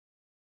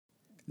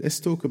Let's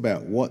talk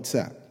about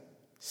WhatsApp,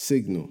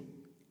 Signal,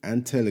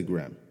 and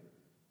Telegram.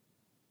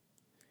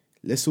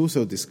 Let's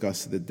also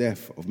discuss the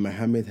death of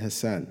Mohammed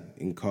Hassan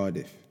in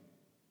Cardiff.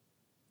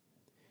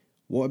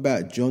 What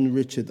about John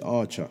Richard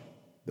Archer,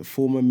 the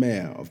former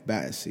mayor of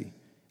Battersea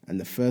and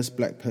the first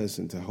black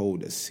person to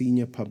hold a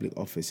senior public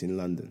office in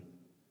London?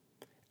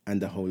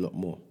 And a whole lot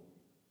more.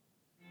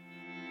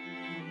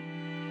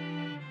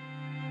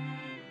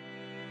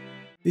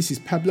 This is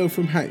Pablo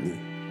from Hackney,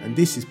 and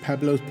this is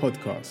Pablo's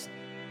podcast.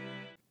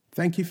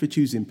 Thank you for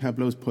choosing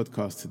Pablo's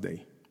podcast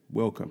today.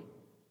 Welcome.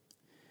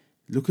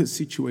 Look at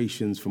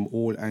situations from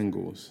all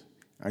angles,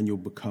 and you'll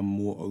become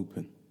more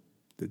open.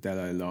 The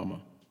Dalai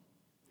Lama.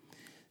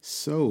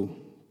 So,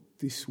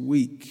 this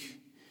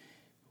week,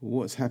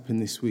 what's happened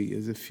this week?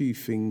 There's a few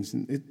things,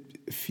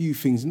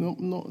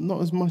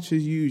 not as much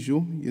as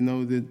usual. You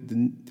know,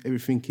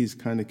 everything is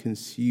kind of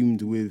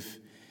consumed with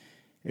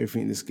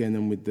everything that's going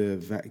on with the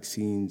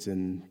vaccines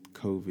and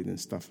COVID and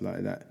stuff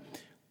like that.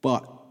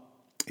 But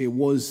it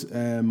was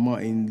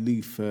Martin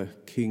Luther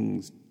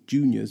King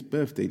Jr.'s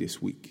birthday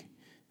this week,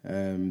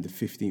 the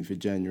 15th of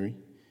January.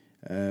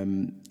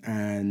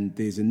 And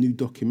there's a new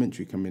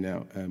documentary coming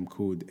out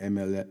called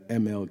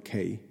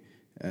MLK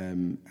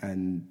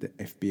and the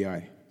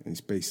FBI. And it's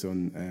based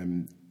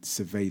on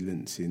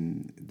surveillance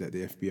that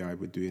the FBI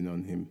were doing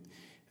on him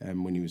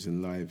when he was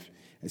alive.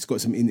 It's got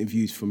some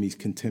interviews from his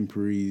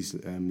contemporaries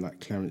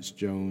like Clarence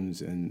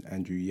Jones and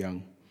Andrew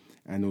Young,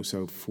 and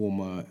also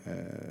former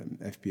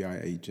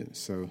FBI agents.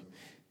 So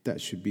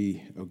that should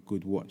be a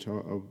good watch.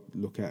 I'll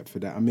look out for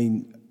that. I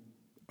mean,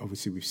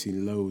 obviously we've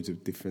seen loads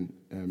of different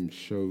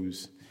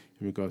shows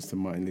in regards to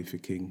Martin Luther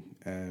King.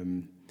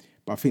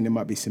 But I think there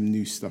might be some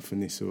new stuff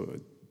in this,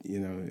 or, you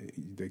know,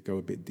 they go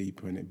a bit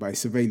deeper in it. But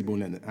it's available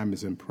on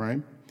Amazon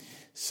Prime.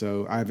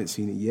 So I haven't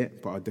seen it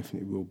yet, but I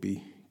definitely will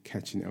be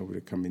catching it over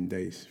the coming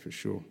days for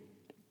sure.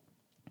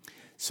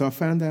 So I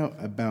found out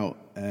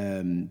about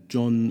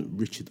John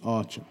Richard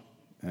Archer,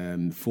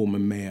 former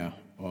mayor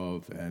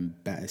of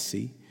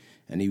Battersea,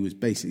 and he was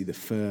basically the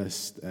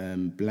first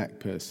black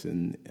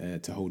person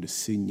to hold a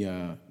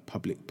senior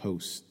public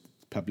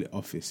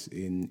office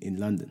in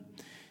London.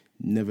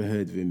 Never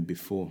heard of him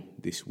before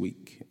this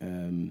week.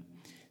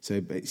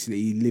 So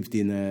basically he lived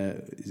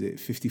in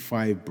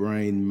 55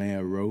 Brian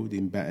Mayer Road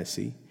in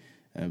Battersea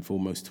for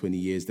almost 20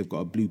 years. They've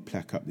got a blue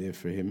plaque up there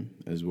for him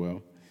as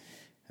well.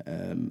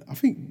 I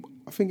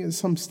think at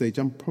some stage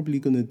I'm probably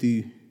going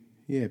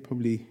to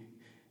probably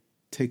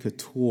take a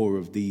tour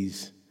of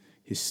these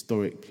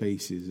historic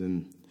places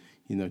and,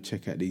 you know,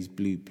 check out these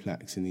blue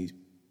plaques and these,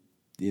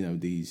 you know,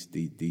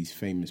 these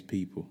famous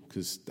people,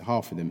 because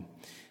half of them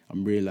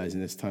I'm realizing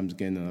there's times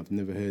again and I've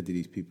never heard of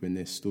these people and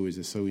their stories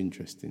are so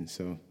interesting.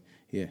 So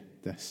yeah,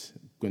 that's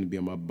going to be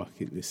on my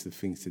bucket list of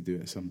things to do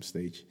at some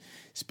stage,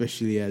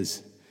 especially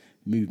as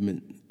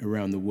movement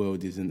around the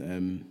world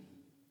isn't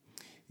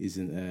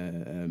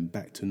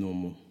back to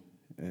normal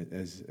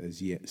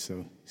as yet.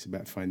 So it's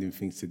about finding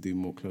things to do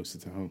more closer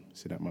to home.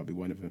 So that might be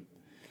one of them.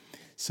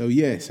 So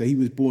he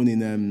was born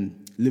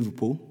in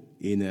Liverpool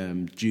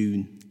in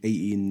June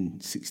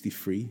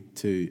 1863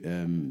 to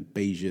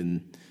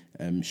Bayesian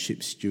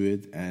ship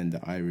steward and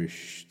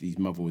Irish. His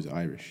mother was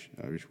Irish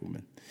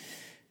woman.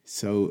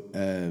 So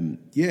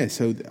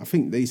so I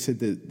think they said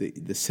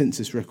that the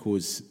census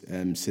records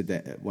said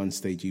that at one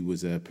stage he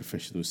was a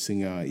professional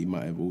singer. He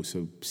might have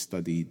also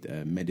studied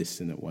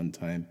medicine at one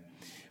time,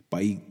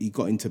 but he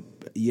got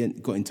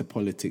into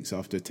politics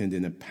after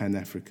attending a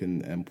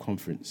Pan-African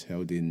conference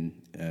held in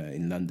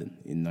London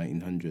in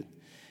 1900.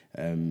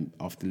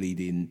 After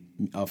meeting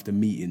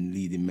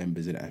leading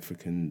members of the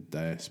African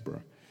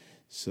diaspora.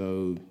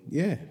 So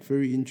yeah,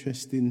 very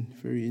interesting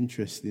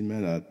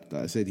man. Like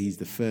I said, he's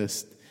the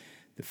first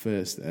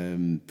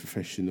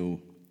professional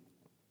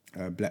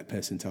black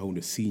person to hold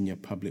a senior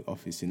public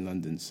office in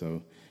London.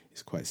 So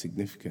it's quite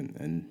significant.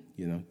 And,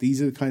 you know,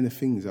 these are the kind of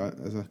things,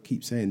 as I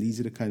keep saying, these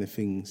are the kind of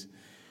things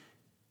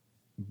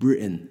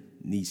Britain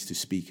needs to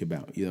speak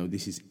about. You know,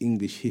 this is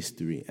English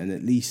history. And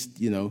at least,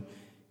 you know,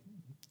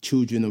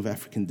 children of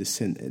African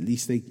descent, at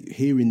least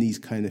hearing these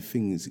kind of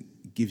things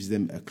gives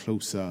them a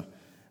closer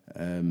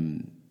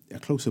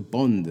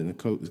bond and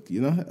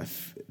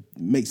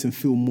makes them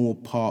feel more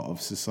part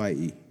of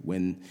society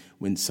when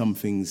some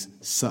things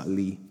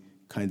subtly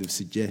kind of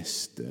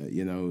suggest,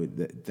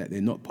 that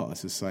they're not part of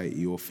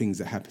society, or things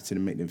that happen to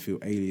them make them feel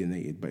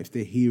alienated. But if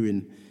they're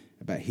hearing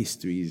about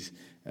histories,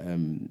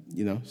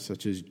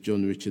 such as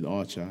John Richard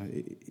Archer,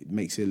 it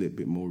makes it a little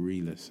bit more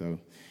realer.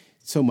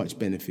 So much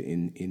benefit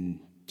in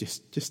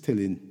just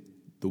telling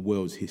the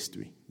world's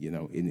history,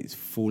 in its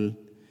full,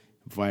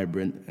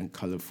 vibrant and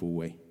colourful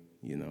way,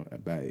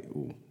 about it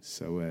all.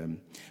 So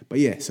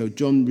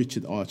John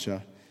Richard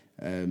Archer,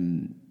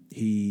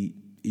 he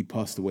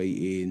passed away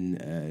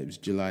it was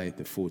July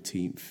the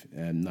 14th,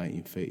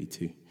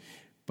 1932.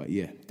 But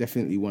yeah,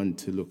 definitely one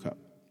to look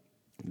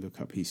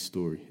up his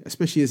story,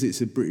 especially as it's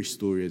a British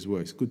story as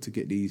well. It's good to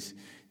get these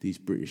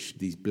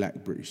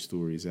black British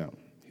stories out,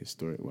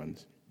 historic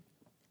ones.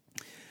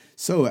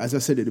 So, as I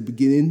said at the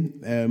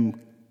beginning,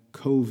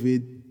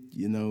 COVID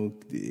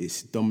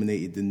it's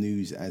dominated the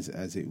news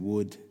as it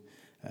would.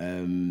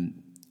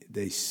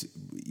 There's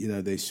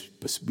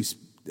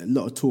a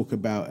lot of talk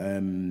about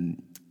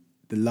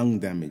the lung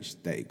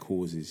damage that it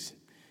causes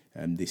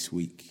this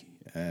week.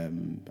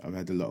 I've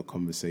had a lot of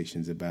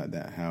conversations about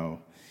that, how,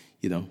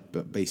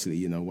 but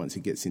basically, once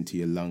it gets into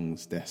your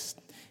lungs, that's,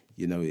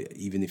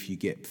 even if you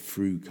get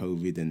through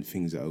COVID and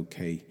things are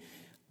okay,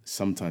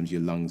 sometimes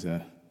your lungs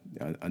are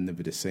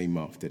never the same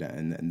after that,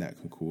 and that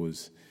can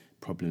cause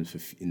problems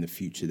in the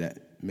future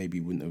that maybe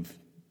wouldn't have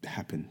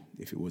happened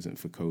if it wasn't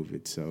for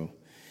COVID. So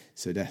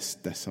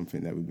that's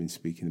something that we've been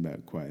speaking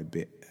about quite a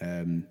bit.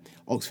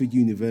 Oxford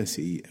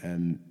University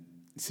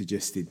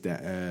suggested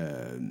that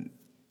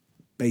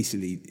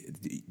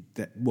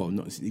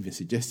not even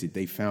suggested,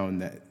 they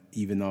found that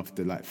even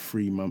after like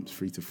 3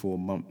 to 4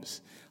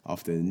 months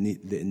after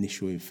the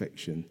initial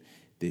infection,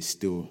 there's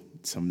still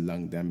some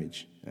lung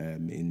damage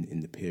in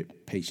the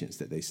patients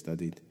that they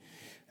studied.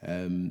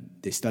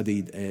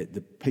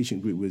 The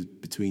patient group was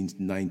between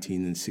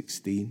 19 and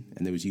 16,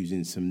 and they was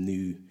using some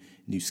new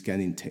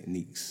scanning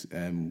techniques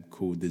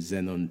called the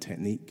Xenon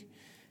technique.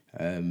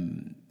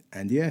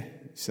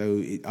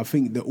 So I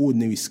think the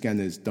ordinary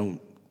scanners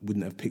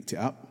wouldn't have picked it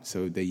up,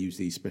 so they use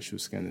these special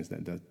scanners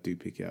that do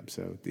pick it up.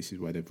 So this is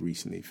why they've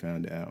recently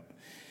found it out.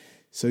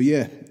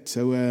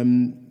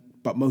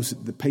 But most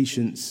of the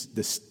patients,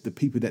 the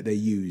people that they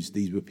used,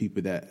 these were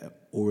people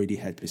that already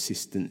had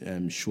persistent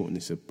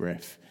shortness of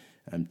breath,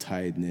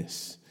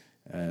 tiredness,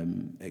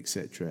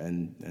 etc.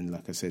 And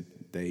like I said,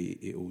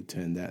 it all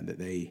turned out that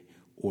they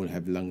all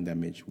have lung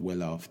damage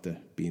well after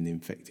being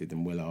infected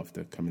and well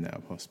after coming out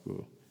of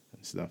hospital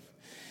and stuff.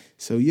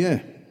 So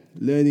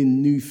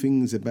learning new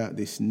things about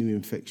this new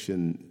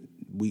infection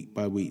week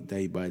by week,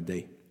 day by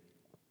day.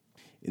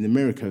 In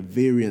America,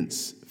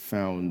 variants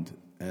found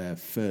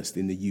first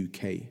in the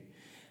UK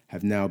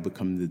have now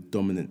become the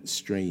dominant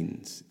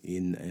strains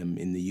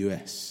in the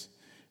US,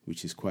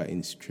 which is quite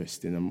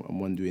interesting. I'm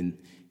wondering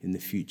in the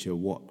future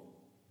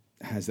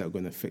how's that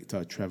going to affect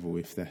our travel,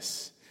 if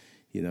that's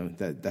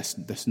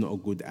that's not a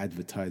good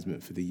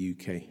advertisement for the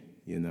UK.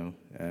 A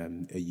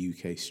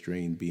UK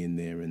strain being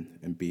there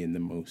and being the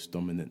most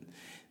dominant.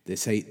 I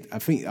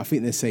think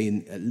they're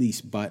saying at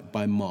least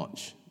by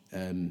March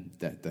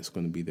that's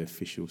going to be the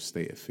official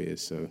state of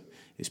affairs. So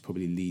it's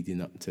probably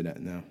leading up to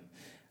that now.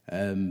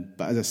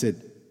 But as I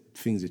said,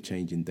 things are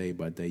changing day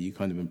by day. You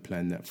can't even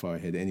plan that far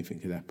ahead. Anything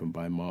could happen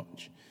by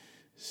March.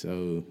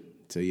 So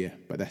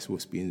but that's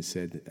what's being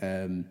said.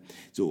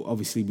 So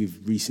obviously we've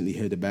recently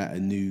heard about a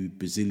new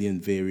Brazilian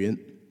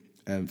variant.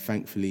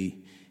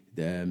 Thankfully,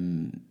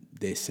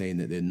 they're saying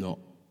that they're not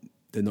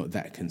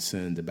that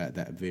concerned about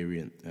that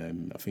variant.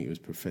 I think it was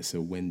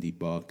Professor Wendy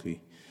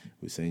Barkley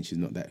was saying she's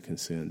not that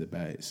concerned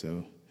about it.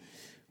 So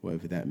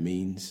whatever that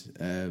means.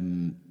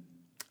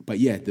 But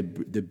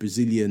the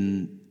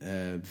Brazilian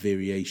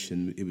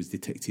variation, it was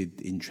detected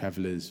in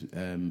travellers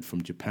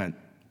from Japan,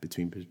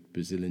 between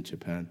Brazil and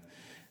Japan.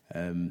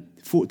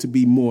 Thought to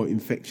be more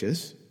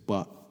infectious,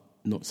 but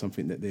not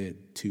something that they're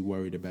too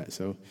worried about.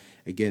 So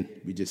again,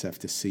 we just have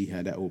to see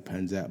how that all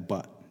pans out.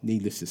 But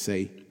needless to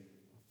say,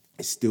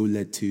 it still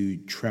led to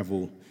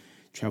travel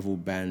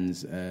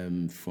bans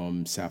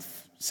from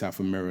South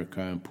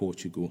America and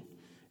Portugal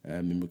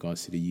in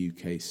regards to the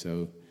UK.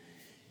 So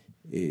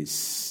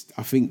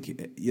I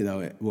think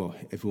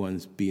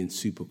everyone's being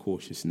super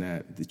cautious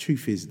now. The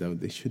truth is, though,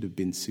 they should have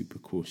been super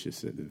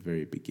cautious at the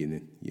very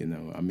beginning.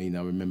 I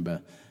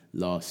remember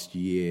last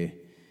year,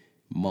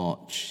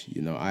 March,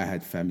 I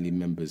had family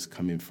members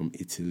coming from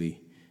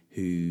Italy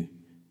who,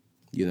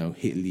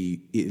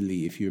 Italy,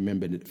 if you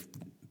remember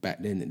back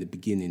then at the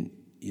beginning,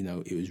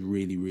 it was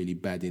really, really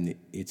bad in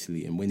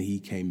Italy. And when he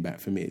came back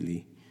from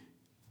Italy,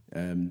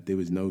 there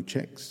was no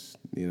checks,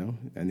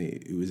 and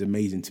it was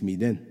amazing to me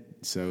then.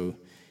 So,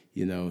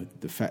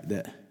 the fact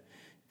that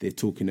they're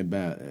talking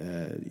about,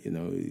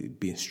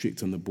 being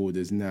strict on the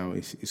borders now,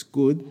 it's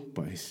good,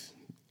 but it's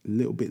a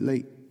little bit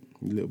late,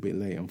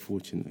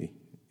 unfortunately,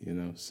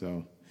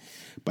 So,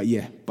 but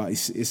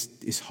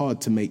it's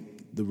hard to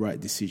make the right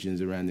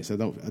decisions around this. I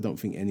don't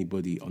think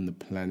anybody on the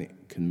planet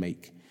can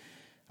make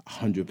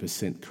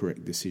 100%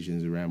 correct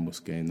decisions around what's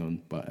going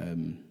on. But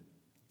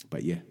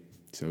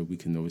so we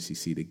can obviously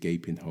see the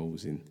gaping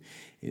holes in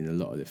a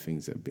lot of the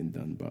things that have been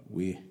done. But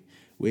we're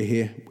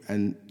here,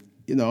 and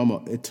I'm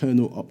an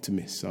eternal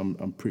optimist. So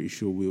I'm pretty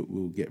sure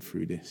we'll get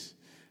through this.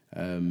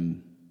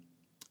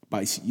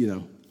 But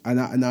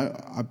and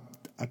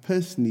I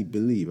personally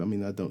believe. I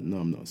don't know.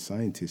 I'm not a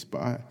scientist,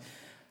 but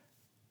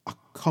I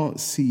can't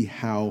see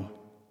how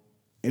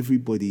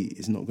everybody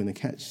is not going to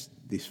catch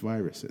this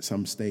virus at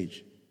some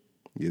stage.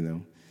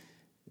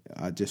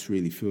 I just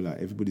really feel like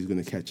everybody's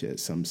going to catch it at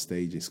some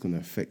stage. It's going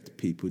to affect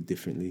people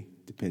differently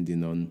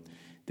depending on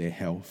their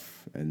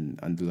health and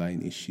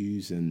underlying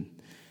issues. And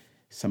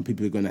some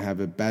people are going to have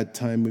a bad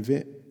time with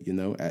it,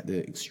 at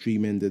the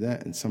extreme end of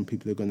that. And some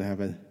people are going to have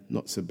a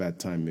not so bad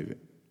time with it,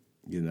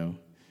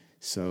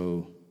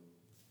 So,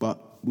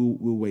 but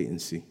we'll wait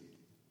and see.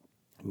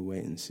 We'll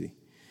wait and see.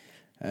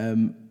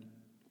 And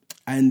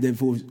and they've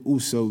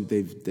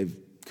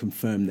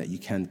confirmed that you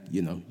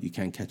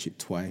can catch it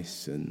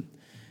twice and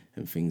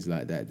things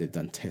like that. They've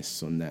done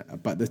tests on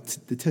that. But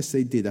the tests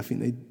they did, I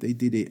think they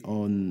did it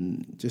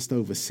on just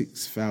over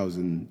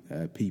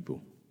 6,000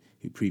 people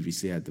who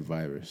previously had the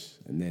virus.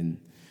 And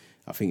then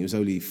I think it was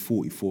only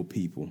 44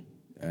 people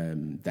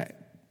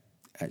that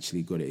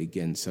actually got it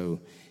again.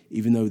 So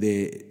even though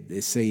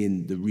they're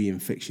saying the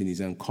reinfection is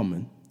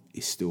uncommon,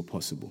 it's still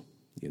possible,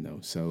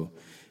 So,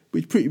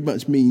 which pretty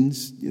much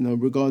means,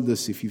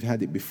 regardless if you've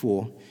had it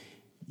before,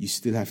 you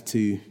still have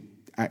to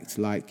act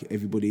like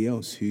everybody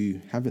else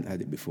who haven't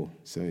had it before.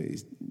 So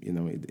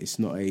it's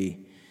not a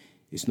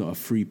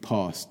free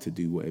pass to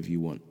do whatever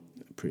you want.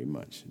 Pretty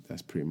much,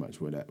 that's pretty much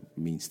what that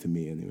means to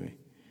me, anyway.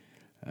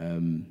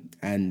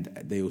 And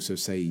they also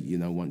say,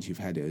 once you've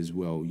had it as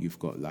well, you've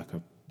got like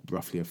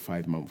roughly a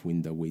 5-month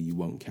window where you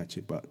won't catch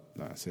it. But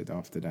like I said,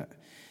 after that,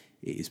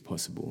 it is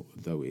possible,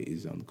 though it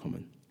is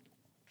uncommon.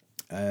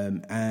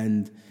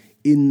 And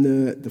in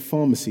the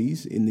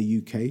pharmacies in the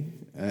UK,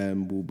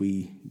 we'll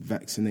be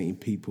vaccinating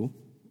people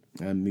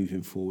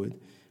moving forward.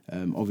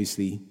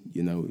 Obviously,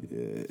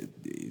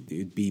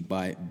 it'd be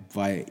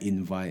via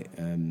invite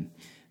and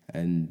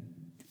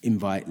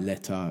invite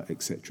letter,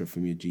 etc.,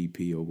 from your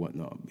GP or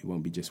whatnot. It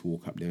won't be just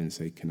walk up there and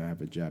say, "Can I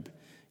have a jab?"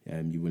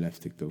 You will have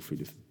to go through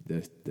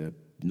the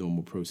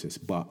normal process,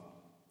 but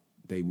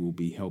they will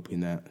be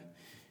helping out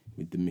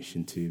with the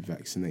mission to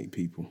vaccinate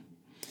people.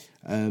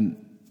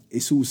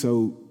 It's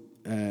also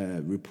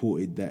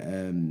reported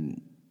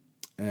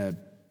that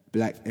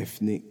black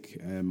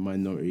ethnic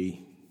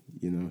minority,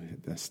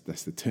 that's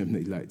the term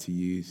they like to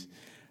use.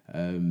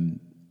 What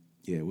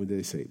do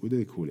they say? What do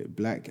they call it?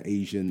 Black,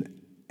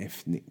 Asian,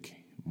 ethnic,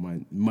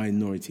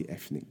 minority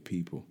ethnic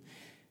people,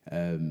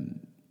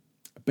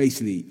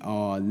 basically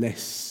are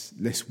less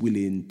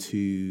willing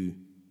to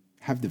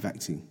have the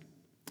vaccine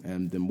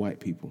than white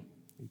people.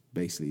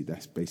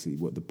 That's basically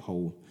what the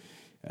poll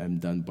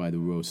done by the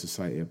Royal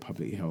Society of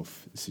Public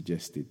Health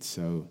suggested.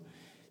 So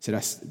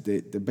that's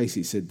they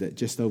basically said that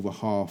just over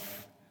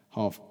half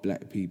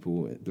black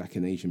people, black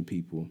and Asian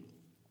people,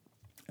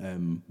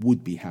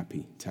 would be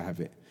happy to have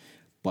it,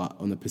 but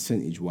on a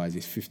percentage wise,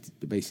 it's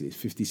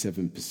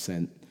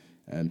 57%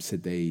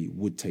 said they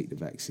would take the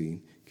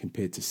vaccine,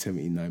 compared to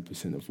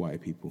 79% of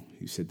white people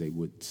who said they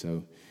would.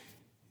 So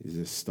there's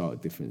a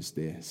stark difference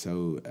there.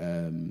 So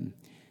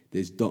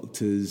there's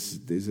doctors.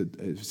 There's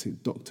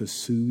Dr.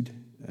 Sood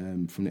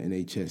from the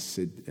NHS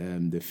said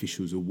the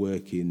officials are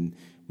working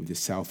with the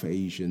South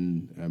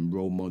Asian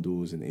role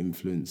models and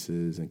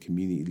influencers and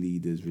community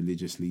leaders,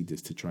 religious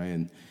leaders, to try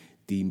and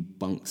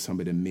debunk some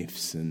of the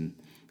myths and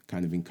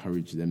kind of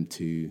encourage them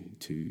to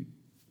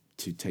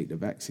take the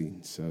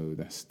vaccine. So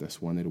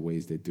that's one of the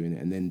ways they're doing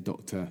it. And then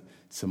Dr.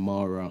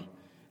 Samara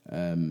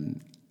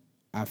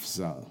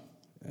Afzal,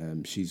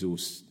 she's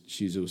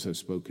also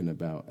spoken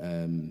about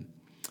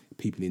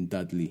people in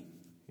Dudley,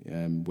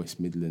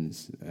 West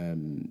Midlands,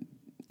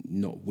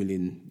 not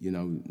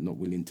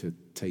willing to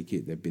take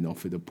it. They've been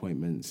offered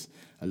appointments.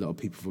 A lot of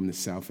people from the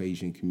South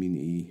Asian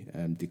community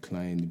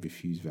declined,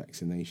 refused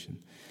vaccination.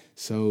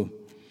 So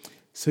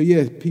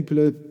yeah, people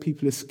are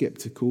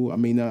skeptical. I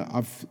mean,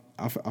 I'd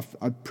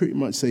pretty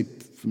much say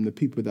from the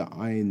people that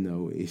I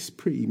know, it's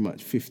pretty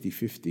much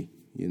 50-50.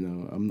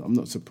 I'm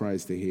not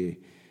surprised to hear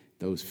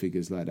those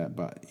figures like that.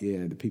 But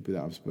yeah, the people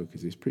that I've spoken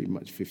to, it's pretty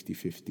much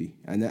 50-50.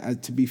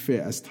 And to be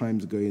fair, as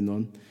time's going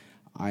on,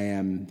 I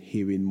am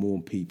hearing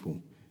more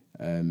people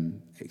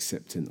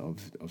acceptant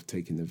of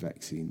taking the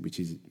vaccine, which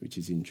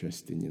is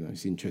interesting.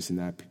 It's interesting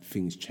how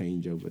things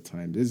change over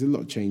time. There's a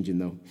lot changing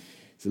though.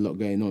 There's a lot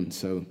going on.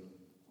 So,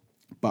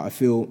 but I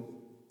feel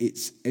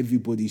it's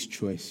everybody's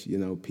choice.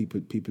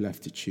 People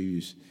have to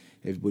choose.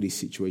 Everybody's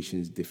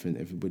situation is different.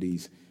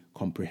 Everybody's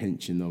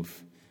comprehension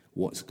of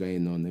what's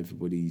going on,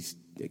 everybody's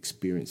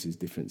experience is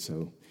different.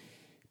 So,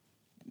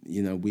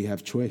 we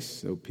have choice.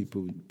 So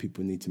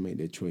people need to make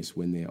their choice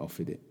when they're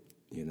offered it.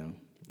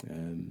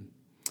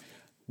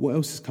 What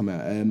else has come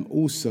out?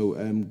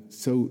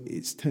 So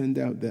it's turned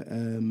out that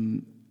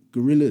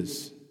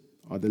gorillas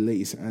are the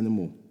latest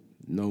animal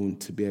known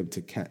to be able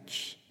to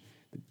catch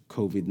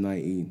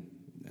COVID-19.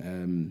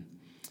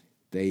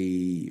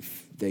 They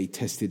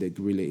tested a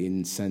gorilla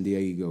in San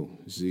Diego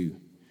Zoo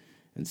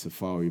and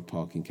Safari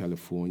Park in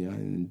California,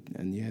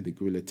 and yeah, the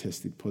gorilla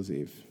tested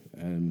positive.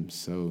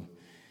 So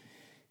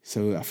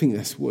I think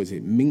that's, what is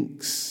it,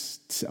 minks?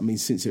 I mean,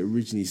 since it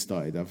originally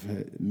started, I've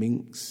heard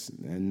minks,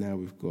 and now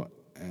we've got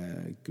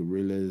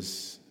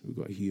gorillas, we've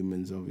got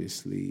humans,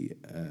 obviously.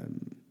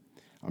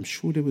 I'm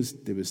sure there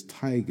was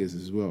tigers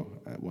as well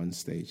at one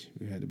stage.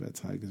 We heard about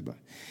tigers, but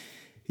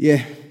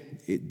yeah,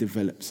 it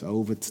develops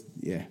over.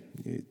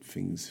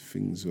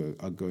 Things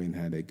are going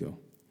how they go.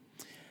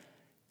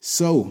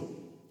 So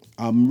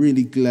I'm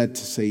really glad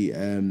to say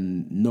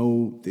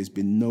there's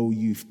been no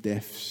youth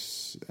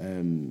deaths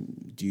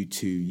due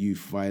to youth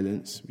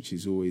violence, which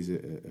is always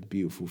a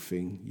beautiful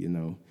thing.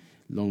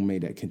 Long may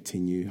that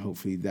continue.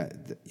 Hopefully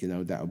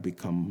that'll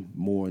become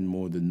more and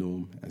more the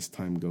norm as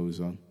time goes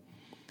on.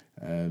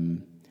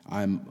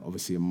 I'm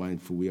obviously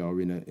mindful we are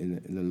in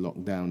a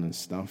lockdown and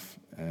stuff.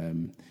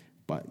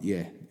 But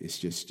yeah, it's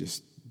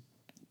just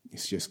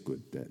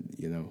good that,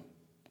 you know,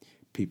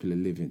 people are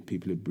living,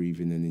 people are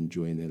breathing and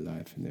enjoying their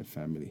life and their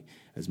family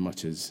as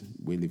much as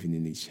we're living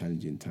in these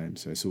challenging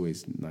times. So it's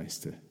always nice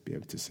to be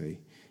able to say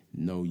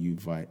no youth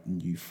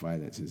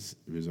violence has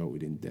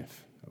resulted in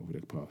death over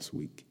the past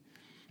week.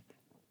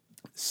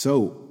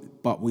 So,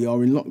 but we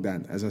are in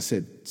lockdown, as I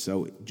said.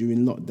 So during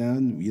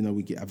lockdown, you know,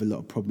 we have a lot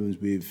of problems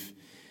with,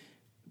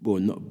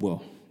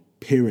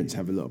 parents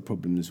have a lot of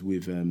problems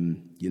with,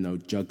 you know,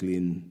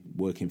 juggling,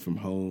 working from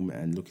home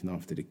and looking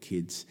after the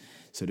kids.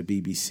 So the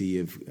BBC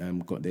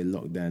have got their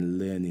lockdown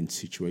learning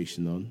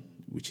situation on,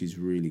 which is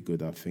really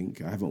good, I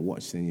think. I haven't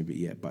watched any of it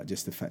yet, but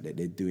just the fact that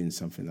they're doing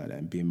something like that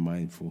and being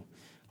mindful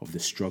of the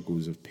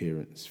struggles of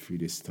parents through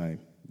this time,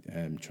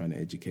 trying to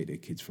educate their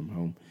kids from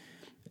home.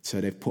 So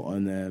they've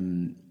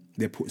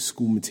put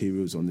school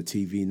materials on the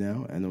TV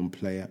now and on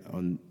iPlayer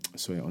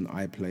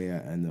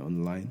and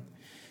online.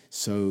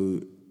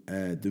 So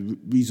the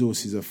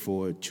resources are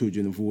for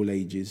children of all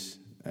ages.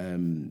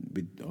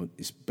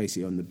 It's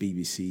basically on the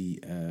BBC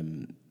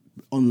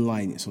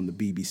online. It's on the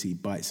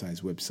BBC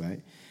Bite-Size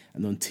website,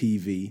 and on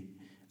TV,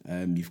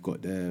 you've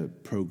got the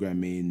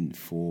programming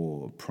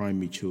for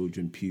primary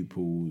children,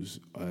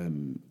 pupils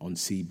on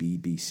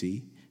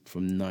CBBC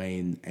from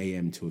 9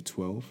 a.m. till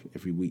 12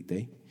 every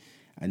weekday,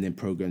 and then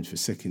programs for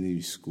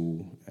secondary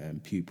school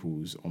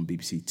pupils on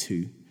BBC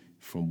Two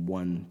from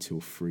 1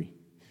 till 3.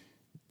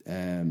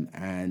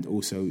 And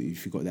also,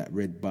 if you've got that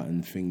red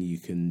button thing, you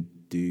can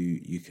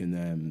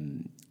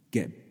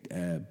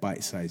get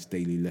bite-sized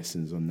daily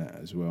lessons on that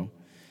as well.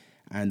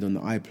 And on the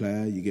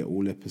iPlayer, you get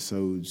all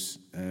episodes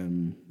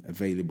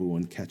available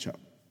on catch up,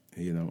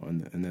 you know,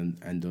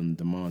 and on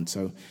demand.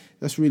 So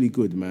that's really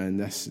good, man.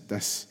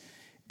 That's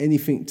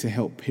anything to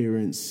help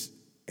parents,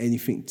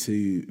 anything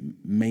to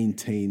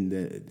maintain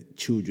the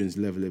children's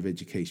level of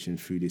education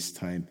through this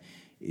time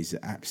is an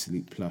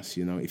absolute plus.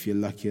 You know, if you're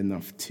lucky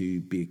enough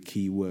to be a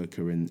key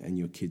worker and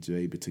your kids are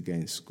able to go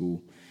in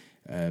school,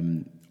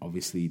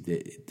 obviously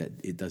that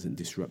it doesn't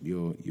disrupt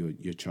your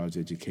child's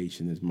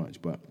education as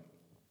much. But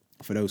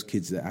for those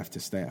kids that have to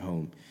stay at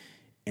home,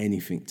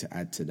 anything to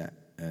add to that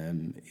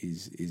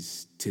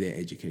is to their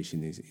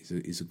education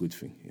is a good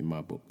thing in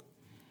my book.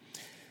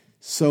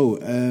 So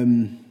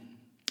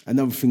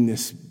another thing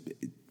that's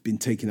been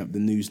taking up the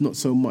news, not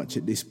so much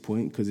at this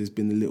point because there's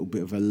been a little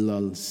bit of a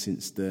lull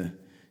since the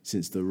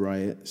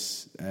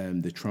riots,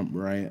 the Trump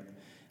riot,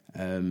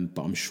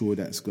 but I'm sure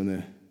that's going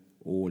to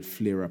all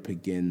flare up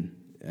again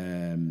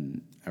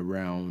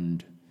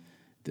around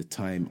the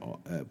time,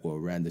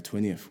 around the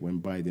 20th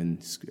when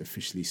Biden's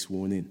officially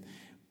sworn in.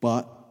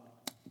 But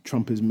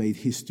Trump has made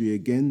history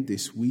again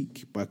this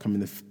week by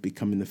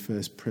becoming the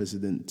first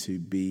president to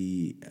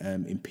be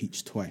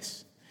impeached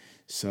twice.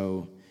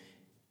 So,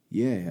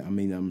 yeah, I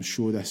mean, I'm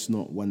sure that's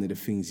not one of the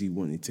things he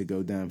wanted to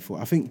go down for.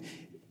 I think,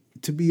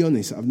 to be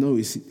honest, I've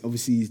noticed,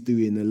 obviously he's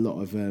doing a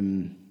lot of,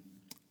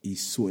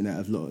 he's sorting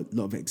out a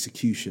lot of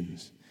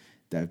executions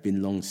that have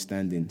been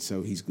long-standing.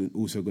 So he's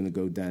also going to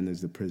go down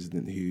as the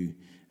president who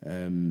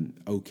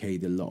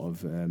okayed a lot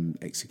of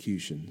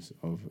executions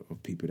of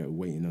people that were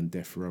waiting on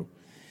death row.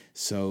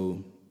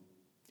 So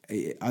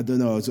I don't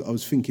know. I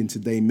was thinking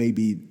today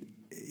maybe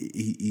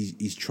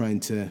he's trying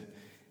to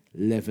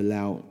level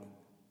out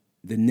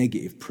the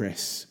negative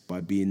press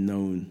by being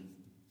known,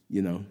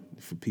 you know,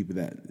 for people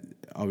that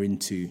are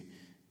into,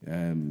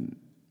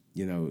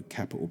 you know,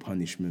 capital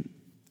punishment.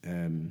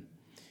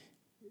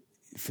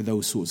 For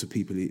those sorts of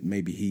people,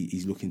 maybe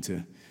he's looking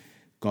to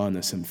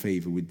garner some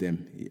favor with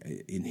them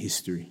in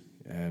history.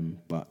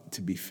 But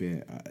to be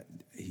fair,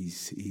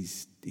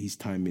 his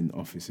time in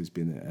office has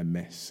been a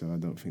mess. So I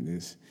don't think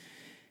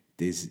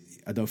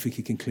I don't think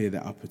he can clear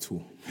that up at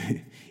all.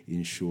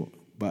 In short,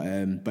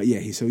 but yeah,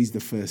 he's the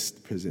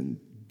first president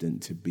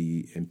to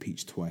be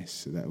impeached twice.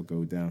 So that will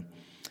go down.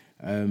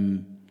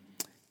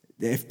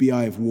 The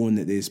FBI have warned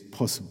that there's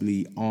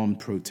possibly armed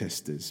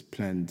protesters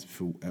planned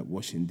at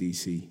Washington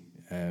D.C.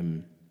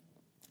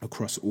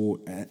 Across all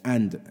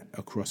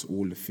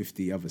the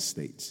 50 other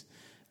states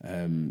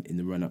in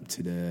the run-up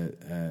to the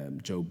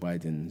Joe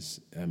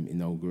Biden's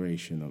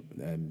inauguration,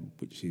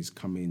 which is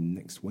coming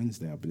next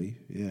Wednesday, I believe.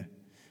 Yeah,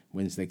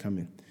 Wednesday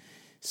coming.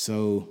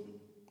 So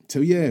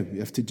yeah, you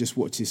have to just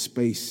watch his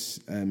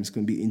space. It's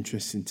going to be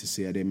interesting to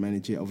see how they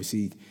manage it.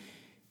 Obviously,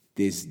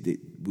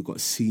 we've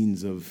got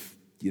scenes of,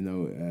 you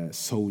know,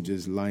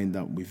 soldiers lined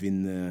up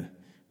within the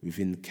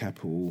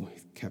Capitol,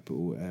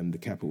 the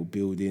Capitol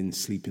building,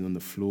 sleeping on the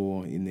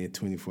floor in there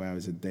 24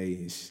 hours a day.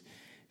 It's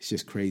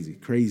just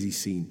crazy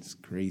scenes.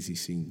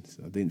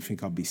 I didn't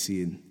think I'd be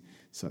seeing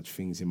such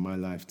things in my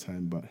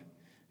lifetime, but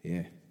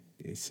yeah,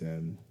 it's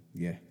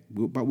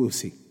but we'll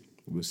see.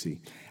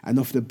 And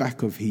off the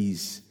back of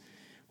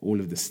all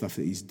of the stuff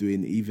that he's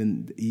doing,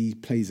 even he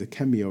plays a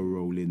cameo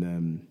role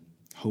in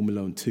Home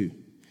Alone 2.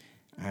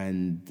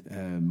 And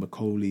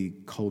Macaulay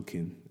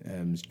Culkin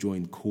has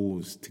joined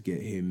cause to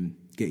get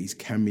his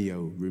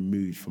cameo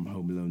removed from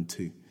Home Alone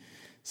 2.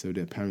 So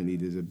apparently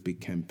there's a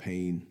big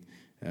campaign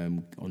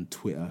on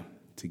Twitter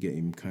to get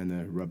him kind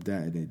of rubbed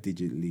out of there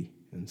digitally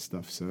and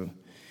stuff. So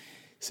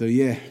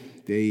yeah,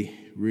 they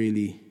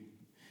really,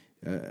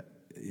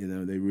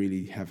 they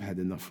really have had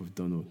enough of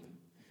Donald.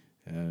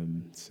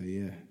 So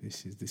yeah,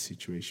 this is the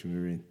situation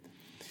we're in.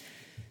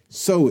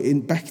 So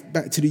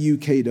back to the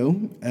UK though,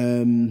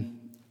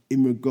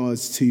 in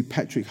regards to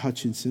Patrick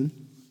Hutchinson,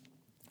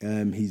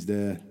 he's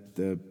the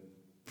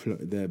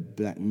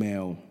black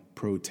male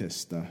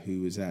protester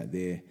who was out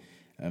there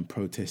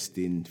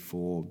protesting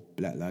for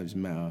Black Lives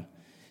Matter,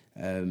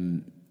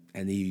 and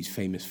he's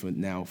famous for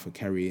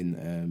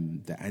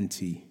carrying the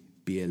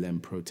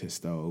anti-BLM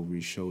protester over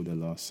his shoulder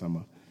last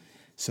summer.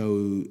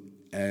 So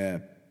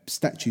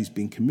statue's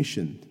been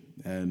commissioned,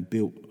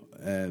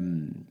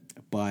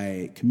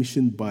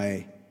 commissioned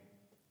by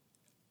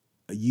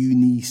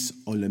Eunice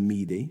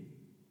Olamide,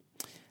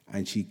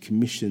 and she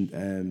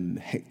commissioned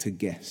Hector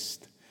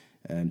Guest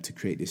to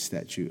create this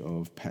statue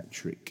of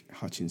Patrick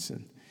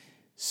Hutchinson.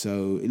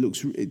 So it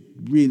looks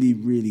really,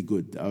 really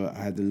good. I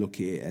had a look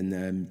at it,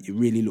 and it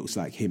really looks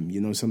like him. You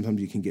know, sometimes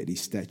you can get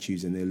these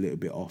statues and they're a little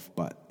bit off,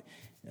 but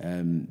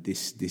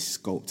this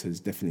sculptor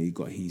has definitely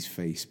got his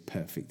face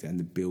perfect, and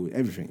the build,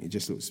 everything. It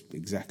just looks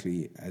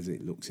exactly as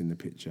it looks in the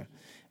picture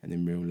and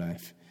in real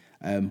life.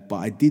 But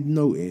I did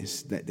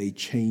notice that they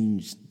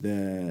changed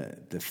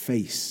the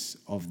face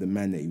of the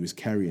man that he was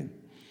carrying,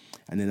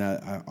 and then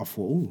I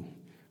thought,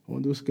 I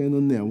wonder what's going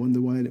on there. I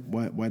wonder why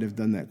they've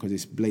done that, because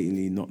it's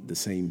blatantly not the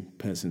same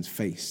person's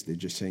face. They've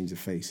just changed the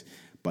face.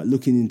 But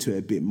looking into it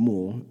a bit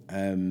more,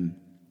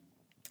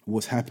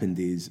 what's happened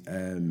is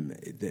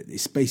that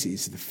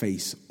it's the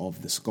face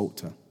of the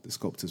sculptor. The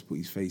sculptor's put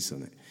his face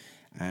on it,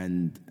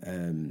 and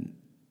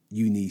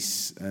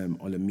Eunice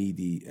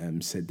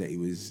Olamide said that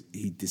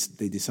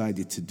they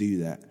decided to do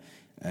that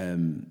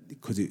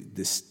because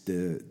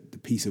the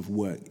piece of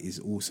work is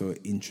also an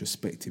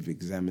introspective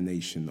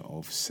examination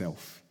of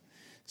self.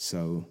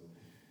 So,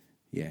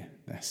 yeah,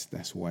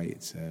 that's why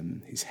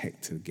it's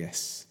Hector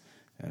Guest's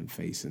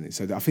face on it.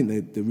 So I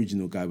think the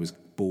original guy was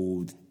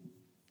bald.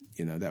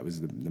 You know, that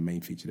was the main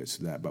feature that's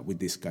that. But with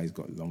this guy, he's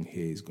got long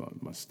hair, he's got a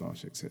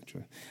moustache,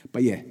 etc.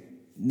 But yeah,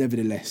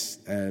 nevertheless,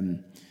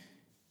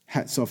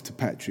 hats off to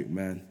Patrick,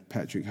 man.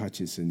 Patrick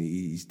Hutchinson,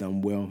 he's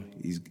done well.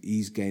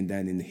 He's going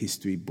down in the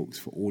history books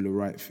for all the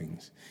right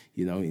things.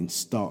 You know, in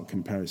stark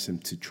comparison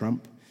to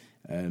Trump.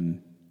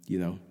 You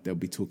know, they'll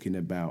be talking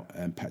about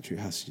Patrick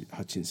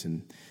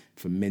Hutchinson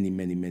for many,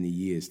 many, many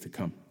years to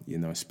come, you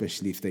know,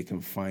 especially if they can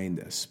find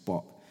a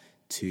spot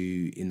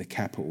in the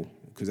Capitol,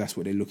 because that's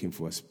what they're looking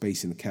for, a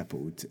space in the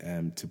Capitol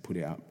to put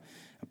it up,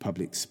 a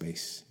public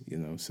space, you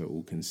know, so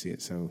all can see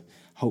it. So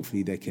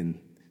hopefully they can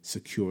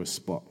secure a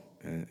spot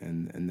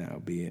and that'll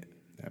be it.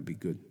 That'll be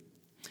good.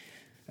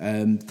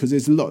 Because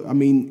there's a lot, I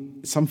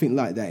mean, something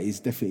like that is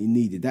definitely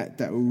needed. That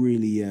will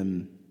really,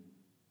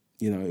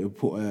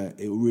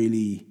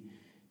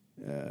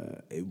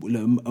 it will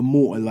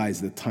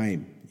immortalize the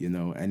time, you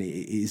know, and it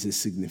is a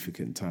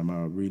significant time.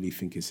 I really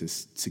think it's a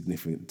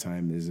significant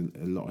time. There's a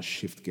lot of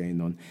shift going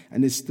on,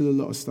 and there's still a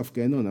lot of stuff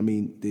going on. I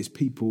mean, there's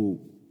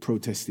people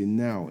protesting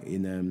now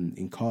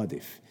in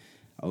Cardiff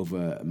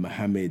over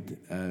Mohammed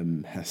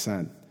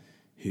Hassan,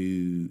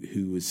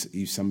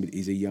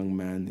 he's a young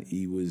man.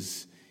 He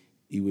was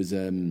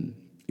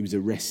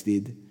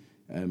arrested,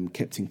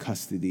 kept in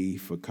custody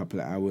for a couple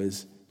of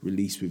hours,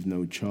 released with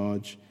no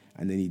charge,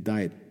 and then he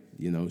died,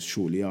 you know,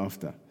 shortly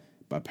after.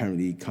 But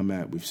apparently he come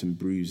out with some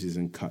bruises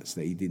and cuts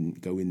that he didn't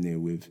go in there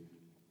with.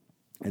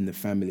 And the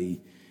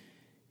family,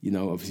 you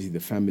know, obviously the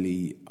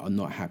family are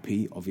not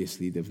happy.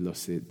 Obviously they've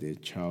lost their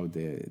child,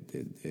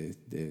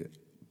 their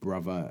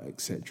brother,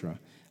 etc.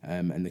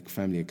 And the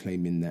family are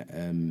claiming that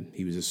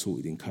he was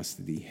assaulted in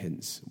custody,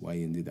 hence why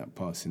he ended up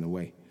passing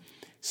away.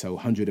 So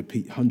hundreds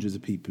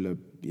of people are,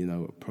 you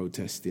know,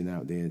 protesting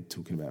out there,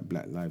 talking about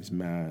Black Lives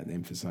Matter and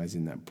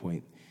emphasising that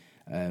point.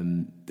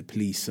 The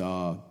police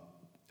are,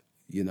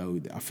 you know,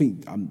 I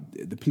think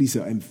the police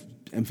are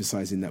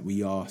emphasising that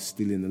we are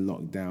still in a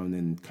lockdown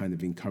and kind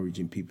of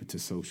encouraging people to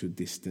social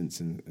distance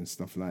and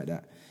stuff like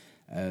that.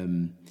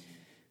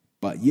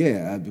 But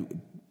yeah,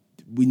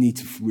 we need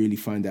to really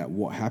find out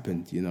what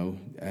happened, you know.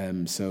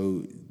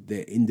 So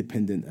the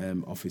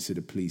independent office of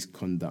the police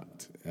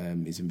conduct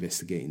is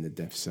investigating the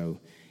death. So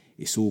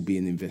it's all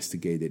being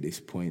investigated at this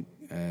point,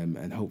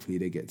 and hopefully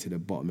they get to the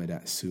bottom of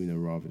that sooner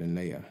rather than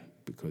later.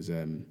 Because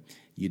I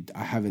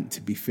haven't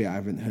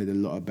heard a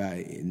lot about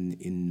it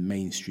in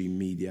mainstream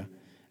media,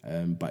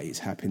 but it's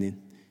happening,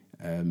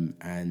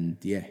 and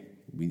yeah,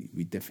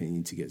 we definitely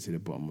need to get to the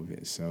bottom of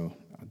it. So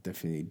I'll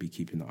definitely be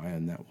keeping an eye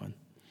on that one.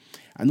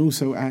 And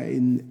also out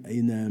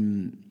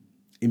in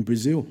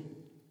Brazil,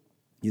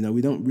 you know,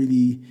 we don't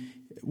really.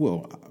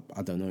 Well,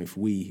 I don't know if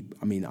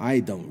I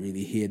don't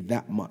really hear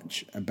that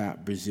much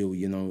about Brazil.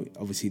 You know,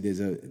 obviously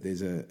there's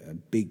a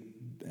big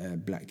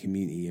black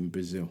community in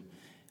Brazil.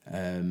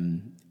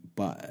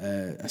 But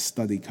a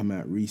study come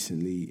out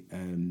recently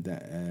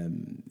that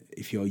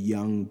if you're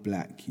young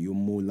black, you're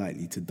more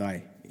likely to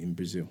die in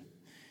Brazil,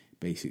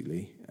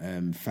 basically.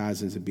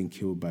 Thousands have been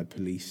killed by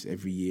police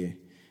every year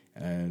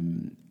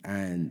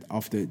And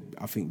after,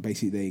 I think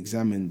basically they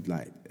examined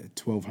like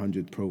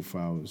 1,200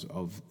 profiles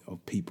of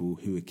people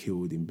who were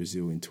killed in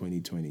Brazil in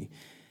 2020.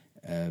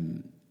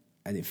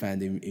 And it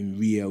found in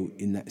Rio,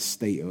 in that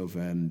state of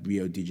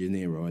Rio de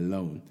Janeiro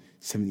alone,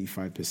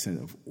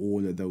 75% of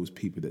all of those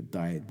people that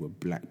died were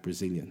black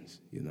Brazilians,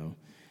 you know.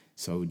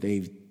 So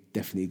they've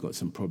definitely got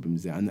some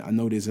problems there. And I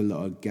know there's a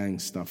lot of gang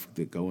stuff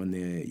that go on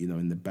there, you know,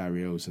 in the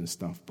barrios and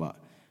stuff, but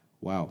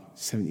wow,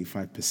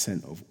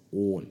 75% of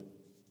all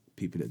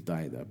people that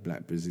died are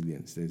black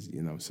Brazilians. There's,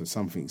 you know, so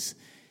something's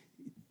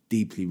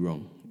deeply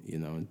wrong, you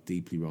know, and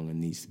deeply wrong and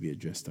needs to be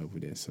addressed over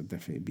there. So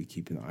definitely be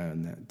keeping an eye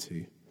on that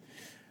too.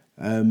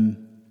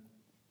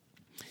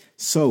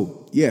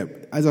 So yeah,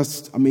 I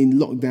mean,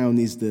 lockdown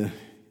is the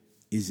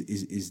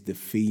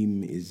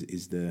theme,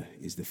 is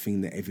the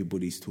thing that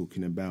everybody's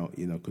talking about,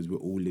 you know, because we're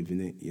all living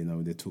it. You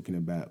know, they're talking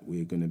about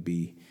we're going to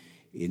be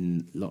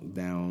in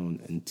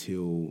lockdown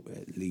until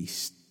at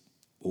least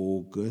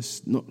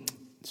August. Not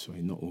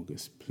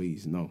August,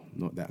 please, no,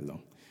 not that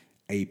long.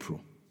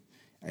 April,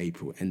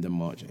 end of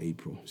March,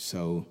 April.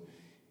 So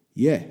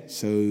yeah,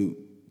 so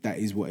that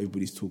is what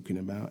everybody's talking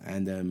about.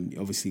 And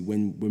obviously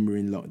when we're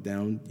in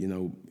lockdown, you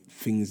know,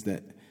 things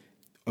that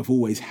have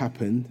always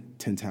happened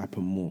tend to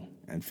happen more.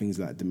 And things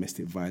like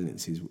domestic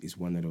violence is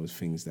one of those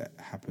things that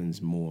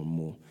happens more and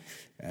more.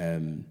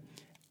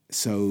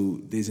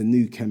 So there's a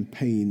new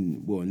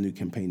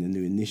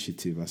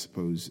initiative, I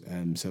suppose.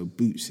 So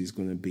Boots is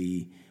going to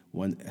be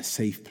a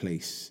safe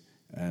place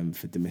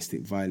for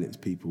domestic violence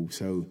people.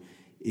 So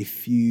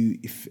if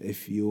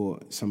you're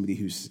somebody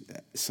who's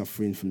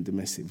suffering from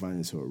domestic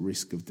violence or at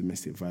risk of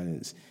domestic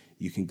violence,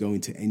 you can go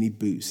into any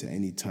Boots at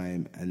any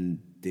time, and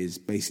there's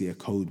basically a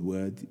code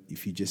word.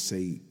 If you just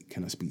say,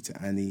 "Can I speak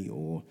to Annie?"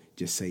 or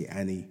just say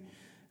Annie,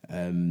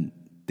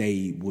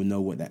 they will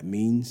know what that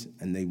means,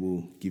 and they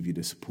will give you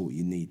the support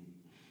you need.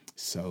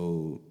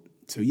 So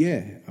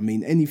yeah, I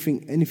mean,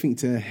 anything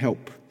to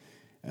help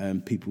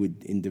people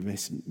in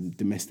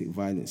domestic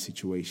violence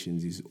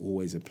situations is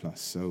always a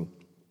plus. So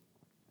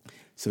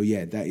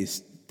yeah, that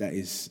is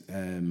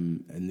a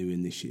new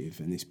initiative,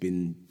 and it's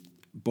been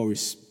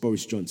Boris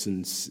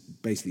Johnson's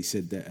basically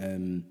said that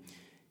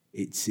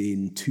it's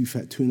in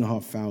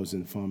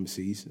 2,500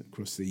 pharmacies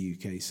across the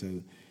UK.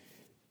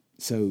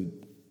 So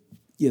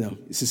you know,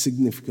 it's a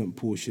significant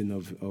portion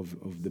of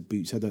the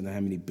Boots. I don't know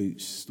how many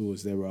Boots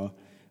stores there are,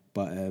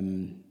 but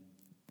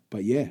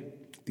yeah,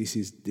 this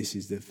is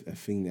the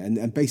thing.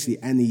 And basically,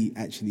 Annie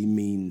actually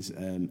means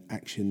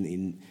action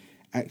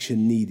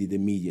needed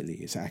immediately.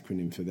 It's an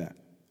acronym for that.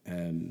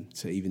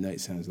 So even though it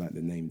sounds like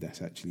the name,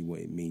 that's actually what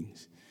it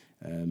means.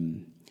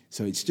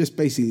 So it's just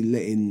basically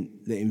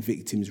letting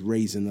victims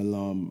raise an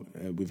alarm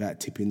without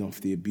tipping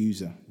off the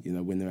abuser, you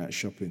know, when they're out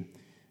shopping,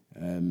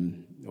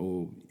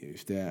 or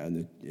if they're out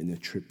in a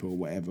trip or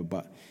whatever.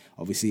 But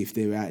obviously, if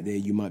they're out there,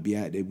 you might be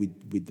out there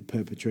with the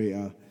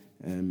perpetrator,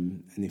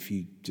 and if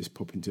you just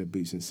pop into a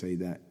Boots and say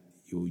that,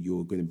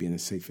 you're going to be in a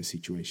safer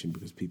situation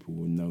because people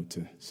will know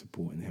to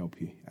support and help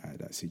you out of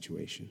that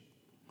situation.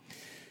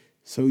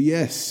 So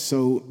yes,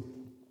 so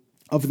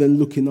other than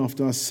looking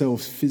after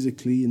ourselves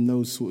physically in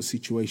those sort of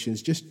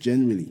situations, just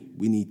generally,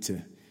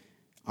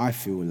 I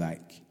feel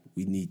like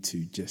we need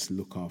to just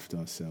look after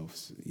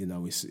ourselves. You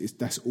know,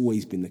 that's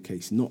always been the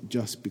case, not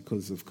just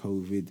because of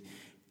COVID.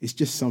 It's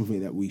just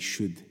something that we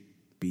should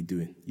be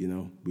doing, you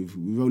know. We've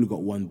only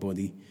got one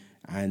body,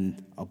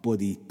 and our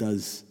body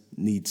does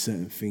need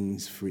certain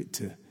things for it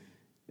to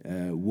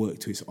work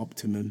to its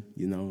optimum,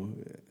 you know.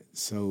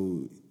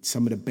 So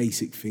some of the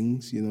basic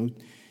things, you know,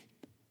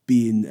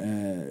 being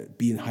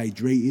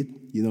hydrated,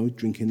 you know,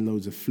 drinking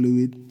loads of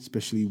fluid,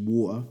 especially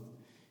water,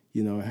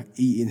 you know,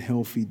 eating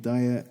healthy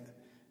diet,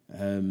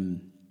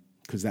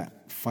 because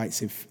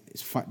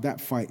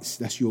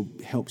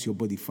helps your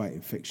body fight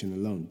infection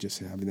alone, just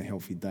having a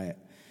healthy diet,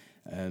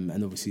 and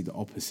obviously the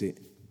opposite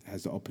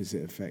has the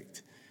opposite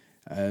effect.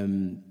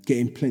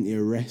 Getting plenty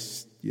of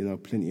rest, you know,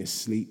 plenty of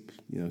sleep,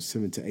 you know,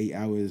 7 to 8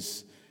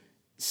 hours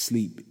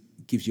sleep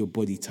gives your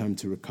body time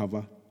to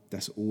recover.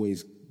 That's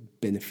always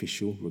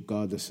beneficial,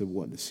 regardless of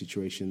what the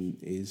situation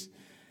is.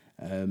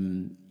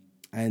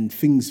 And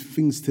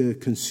things to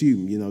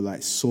consume, you know,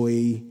 like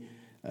soybeans,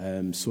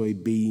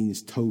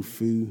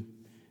 tofu,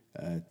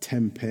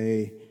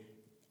 tempeh,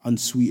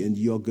 unsweetened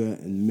yogurt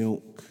and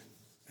milk,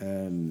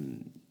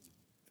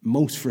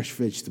 most fresh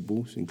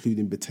vegetables,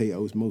 including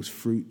potatoes, most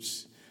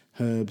fruits,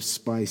 herbs,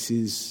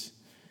 spices,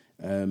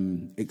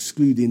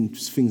 excluding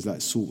things like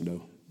salt,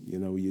 though. You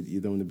know,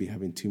 you don't want to be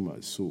having too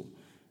much salt.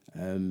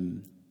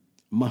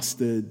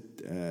 Mustard,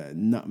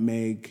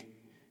 nutmeg,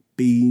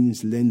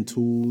 beans,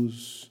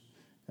 lentils,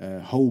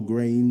 whole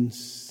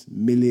grains,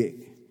 millet,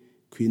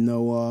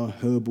 quinoa,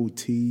 herbal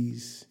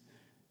teas,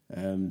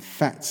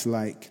 fats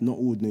like, not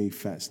ordinary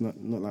fats, not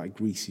like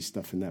greasy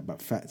stuff and that,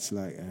 but fats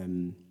like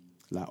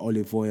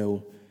olive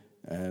oil,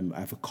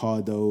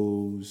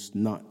 avocados,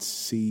 nuts,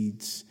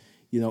 seeds.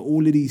 You know,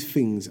 all of these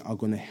things are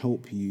going to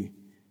help you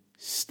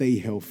stay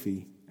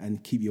healthy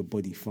and keep your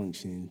body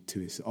functioning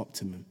to its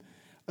optimum,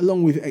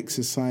 along with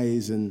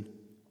exercise and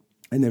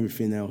and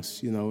everything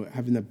else,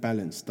 having a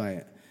balanced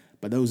diet.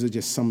 But those are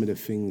just some of the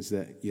things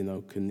that,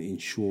 can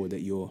ensure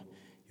that you're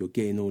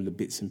getting all the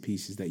bits and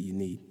pieces that you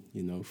need,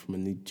 from a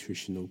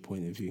nutritional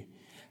point of view.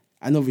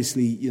 And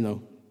obviously,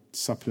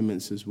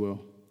 supplements as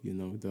well,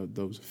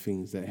 those are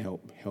things that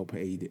help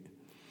aid it.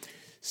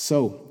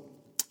 So,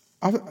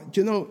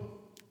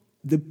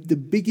 the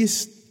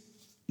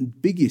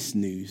biggest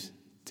news,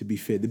 to be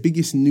fair, the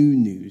biggest new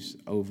news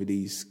over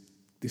this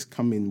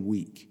coming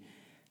week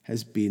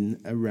has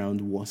been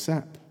around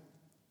WhatsApp.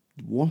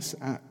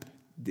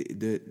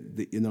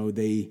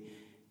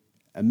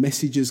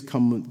 Messages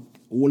come on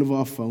all of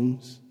our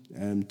phones,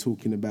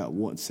 talking about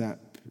WhatsApp,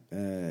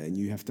 and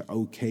you have to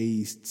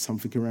okay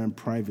something around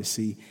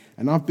privacy.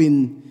 And I've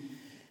been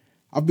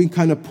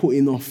kind of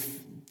putting off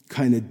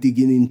kind of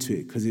digging into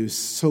it because there was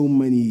so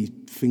many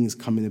things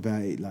coming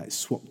about it, like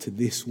swap to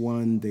this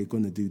one, they're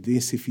going to do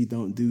this if you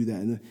don't do that.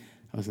 And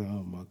I was like,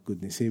 oh my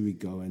goodness, here we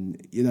go.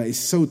 And, it's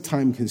so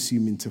time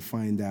consuming to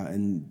find out.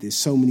 And there's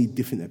so many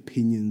different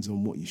opinions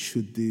on what you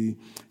should do.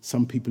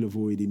 Some people have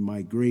already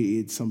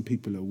migrated. Some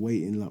people are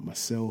waiting, like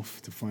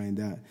myself, to find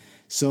out.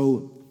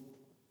 So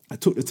I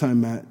took the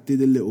time out, did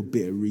a little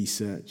bit of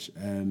research.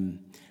 And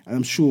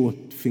I'm sure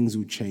things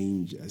will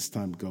change as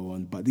time go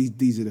on. But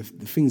these are the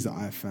things that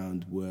I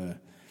found were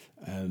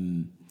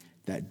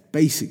that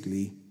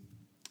basically,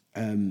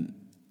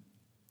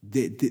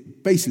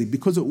 basically,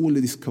 because of all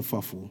of this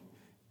kerfuffle,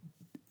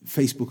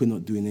 Facebook are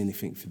not doing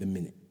anything for the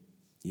minute,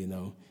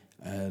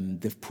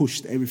 They've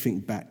pushed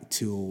everything back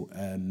till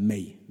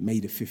May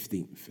the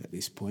 15th at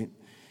this point,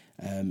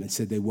 and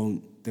said they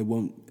won't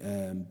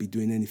be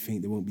doing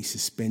anything. They won't be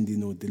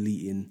suspending or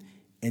deleting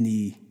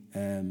any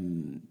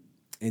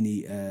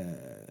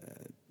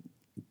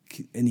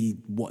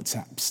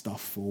WhatsApp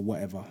stuff or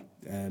whatever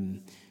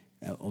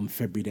on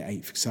February the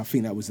 8th. So I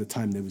think that was the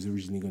time they was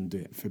originally going to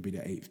do it, February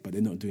the 8th, but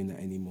they're not doing that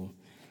anymore.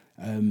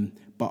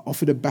 But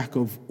off of the back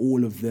of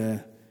all of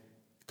the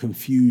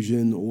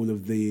confusion, all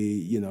of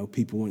the,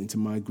 people wanting to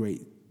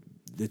migrate,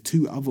 the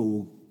two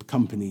other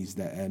companies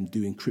that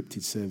do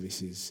encrypted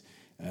services,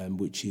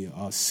 which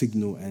are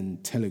Signal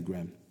and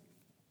Telegram,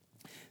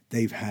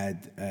 they've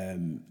had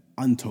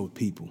untold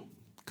people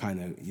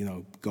kind of,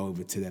 go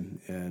over to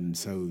them.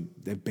 So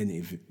they've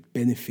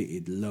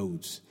benefited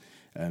loads.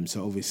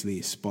 So obviously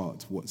it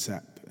sparked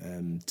WhatsApp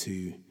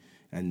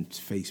and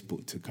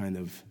Facebook to kind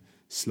of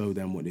slow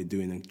down what they're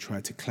doing and try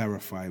to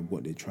clarify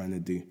what they're trying to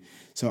do.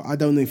 So I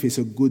don't know if it's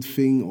a good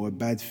thing or a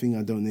bad thing.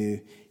 I don't know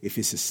if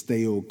it's a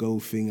stay or go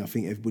thing. I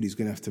think everybody's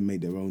going to have to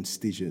make their own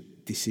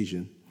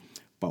decision.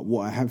 But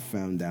what I have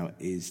found out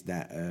is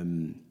that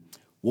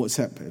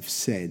WhatsApp have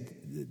said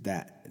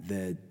that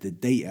the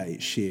data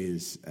it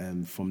shares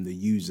from the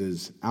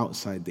users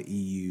outside the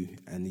EU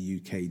and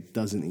the UK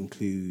doesn't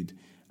include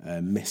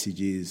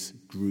messages,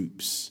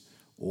 groups,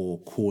 or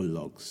call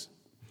logs.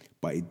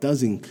 But it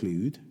does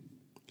include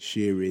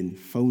sharing your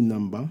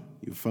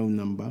phone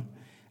number,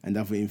 and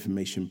other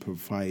information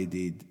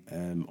provided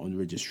on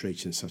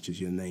registration, such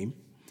as your name.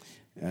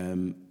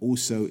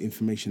 Also,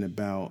 information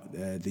about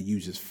the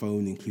user's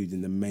phone, including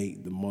the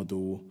make, the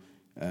model,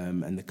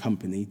 and the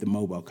company, the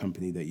mobile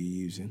company that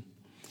you're using.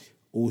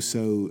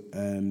 Also,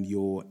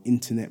 your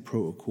internet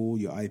protocol,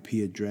 your IP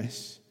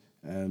address,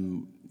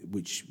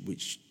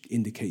 which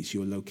indicates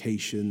your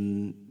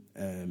location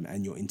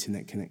and your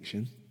internet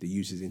connection, the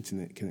user's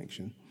internet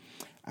connection,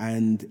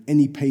 and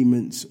any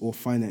payments or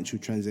financial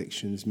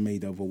transactions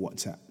made over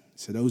WhatsApp.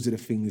 So those are the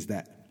things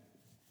that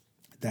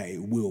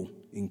it will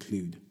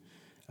include.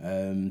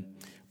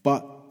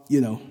 But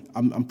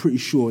I'm pretty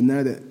sure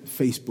now that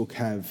Facebook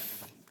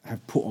have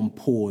put on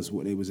pause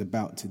what they was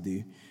about to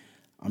do,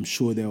 I'm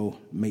sure they'll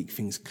make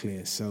things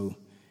clear. So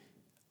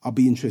I'll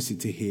be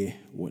interested to hear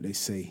what they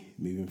say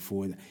moving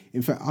forward.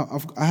 In fact,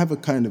 I have a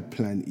kind of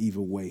plan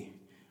either way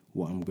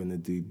what I'm going to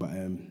do, but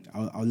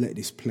I'll let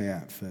this play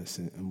out first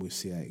and we'll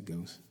see how it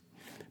goes.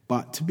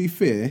 But to be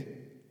fair,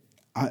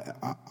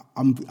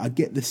 I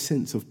get the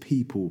sense of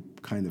people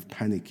kind of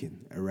panicking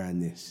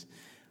around this.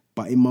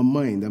 But in my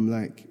mind, I'm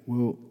like,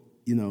 well,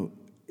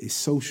 it's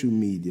social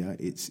media.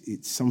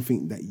 It's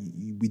something that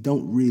we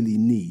don't really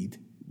need.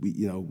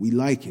 We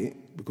like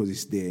it because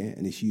it's there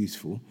and it's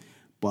useful,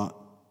 but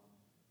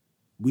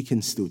we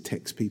can still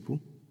text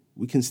people.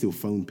 We can still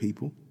phone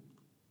people.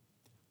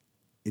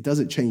 It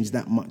doesn't change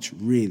that much,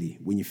 really,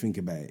 when you think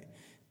about it.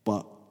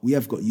 But we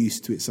have got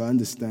used to it, so I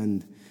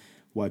understand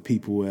why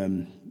people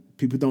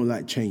don't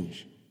like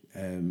change.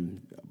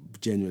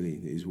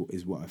 Generally,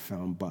 is what I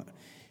found. But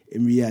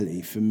in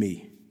reality, for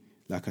me,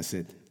 like I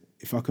said,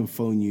 if I can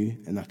phone you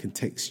and I can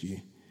text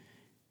you,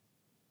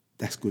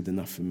 that's good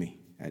enough for me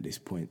at this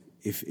point.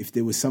 If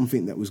there was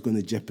something that was going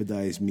to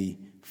jeopardize me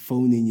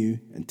phoning you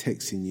and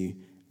texting you,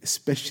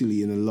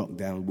 especially in a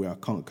lockdown where I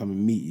can't come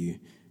and meet you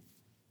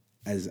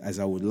as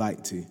I would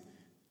like to,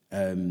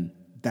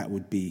 that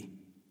would be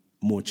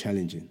more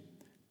challenging.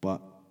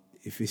 But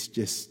if it's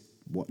just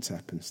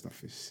WhatsApp and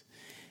stuff, it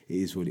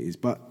is what it is.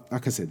 But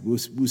like I said, we'll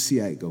see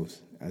how it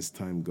goes as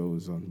time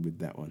goes on with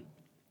that one.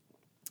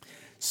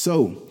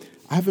 So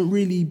I haven't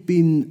really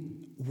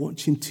been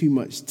watching too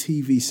much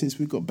TV since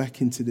we got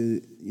back into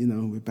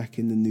we're back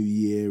in the new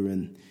year,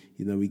 and,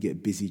 we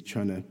get busy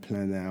trying to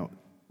plan out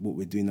what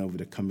we're doing over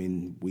the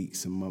coming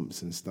weeks and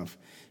months and stuff.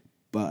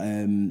 But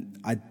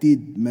I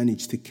did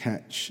manage to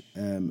catch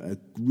a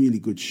really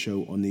good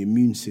show on the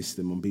immune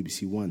system on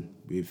BBC One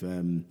with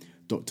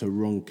Dr.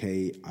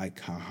 Ronke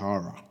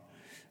Aikahara.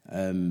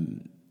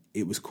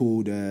 It was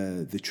called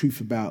The Truth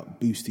About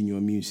Boosting Your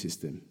Immune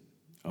System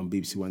on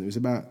BBC One. It was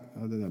about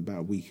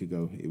a week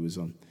ago it was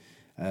on.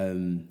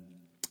 And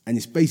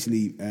it's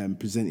basically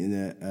presenting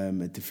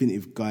a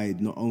definitive guide,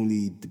 not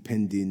only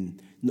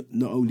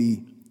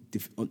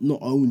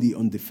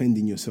on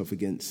defending yourself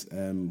against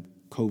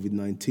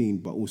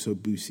COVID-19, but also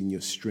boosting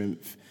your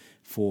strength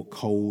for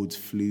colds,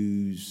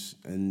 flus,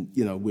 and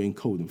we're in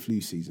cold and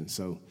flu season,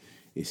 so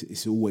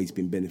it's always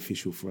been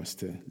beneficial for us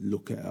to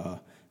look at our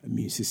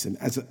immune system,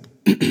 as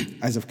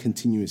I've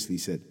continuously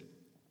said.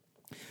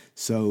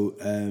 So,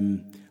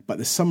 but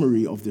the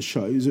summary of the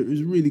show, it was a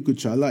really good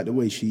show. I like the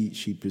way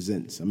she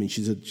presents. I mean,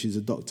 she's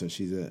a doctor.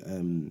 She's a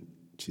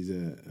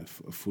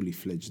fully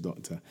fledged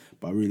doctor,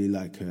 but I really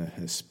like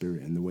her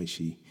spirit and the way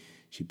she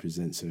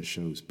presents her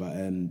shows. But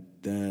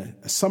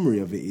a summary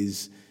of it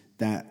is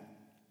that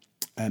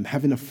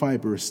having a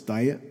fibrous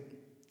diet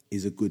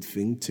is a good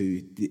thing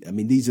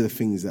these are the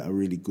things that are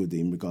really good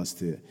in regards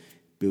to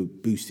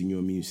boosting your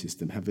immune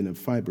system. Having a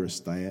fibrous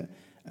diet,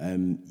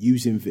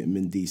 using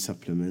vitamin D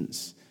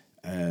supplements,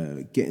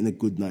 getting a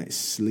good night's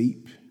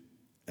sleep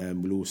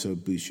will also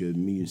boost your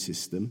immune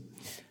system.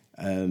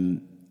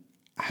 And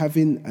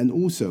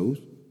also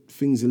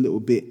things a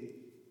little bit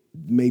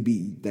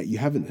maybe that you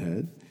haven't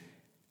heard,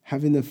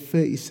 having a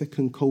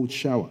 30-second cold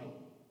shower,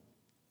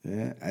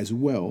 as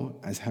well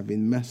as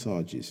having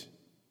massages.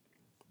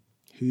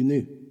 Who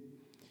knew?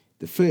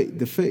 The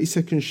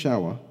 30-second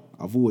shower,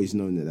 I've always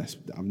known that's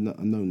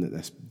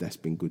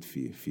been good for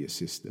you, for your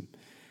system.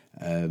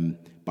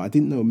 But I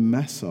didn't know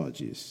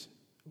massages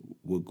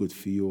were good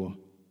for your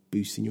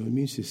boosting your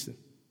immune system.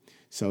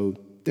 So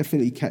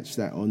definitely catch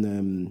that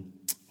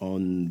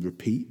on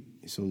repeat.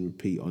 It's on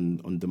repeat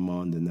on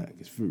demand, and that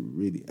it's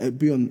really it'd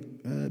be on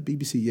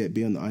BBC. Yeah, it'd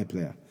be on the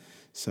iPlayer,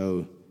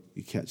 so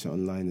you catch it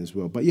online as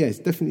well. But yeah, it's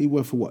definitely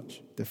worth a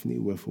watch.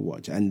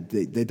 And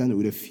they've done it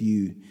with a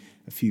few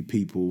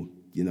people,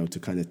 to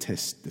kind of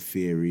test the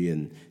theory,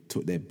 and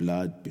took their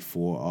blood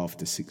before,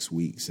 after 6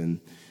 weeks, and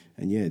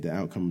yeah, the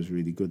outcome was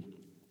really good.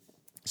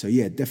 So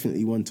yeah,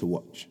 definitely one to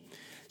watch.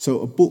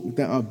 So a book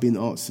that I've been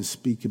asked to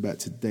speak about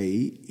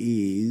today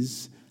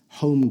is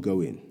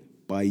Homegoing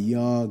by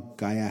Yaa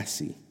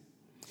Gyasi.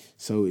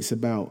 So it's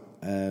about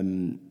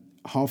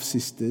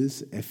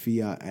half-sisters,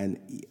 Efia and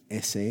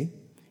Essie,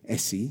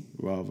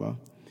 who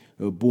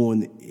were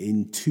born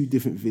in two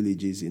different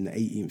villages in the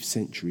 18th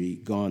century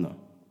Ghana.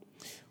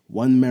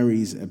 One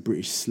marries a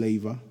British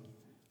slaver,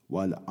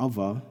 while the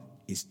other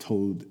is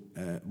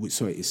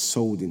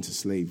sold into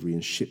slavery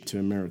and shipped to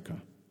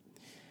America.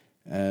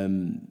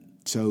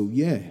 So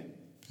yeah,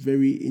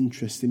 very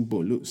interesting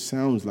book.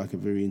 Sounds like a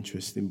very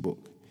interesting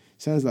book.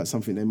 Sounds like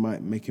something they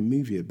might make a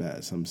movie about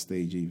at some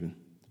stage even.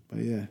 But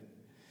yeah.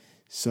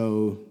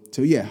 So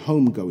yeah,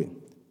 Homegoing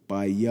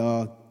by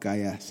Yaa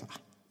Gyasi.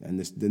 And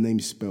the name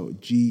is spelled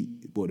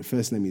the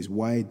first name is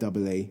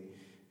YAA,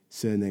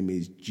 surname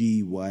is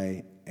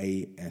GYASI,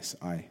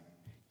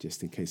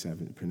 just in case I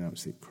haven't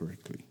pronounced it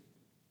correctly.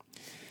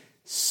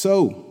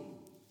 So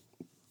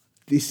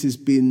it's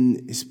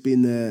been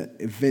an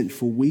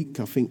eventful week.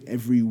 I think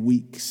every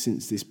week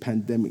since this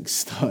pandemic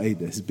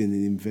started has been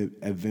an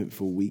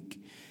eventful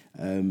week.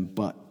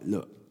 But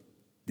look,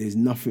 there's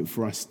nothing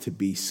for us to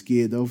be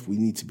scared of. We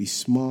need to be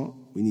smart.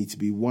 We need to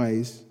be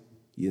wise.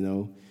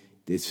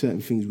 There's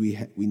certain things we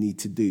need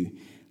to do,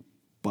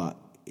 but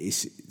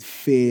it's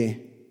fear.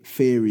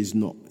 Fear is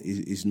not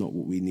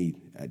what we need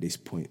at this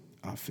point.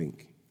 I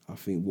think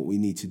what we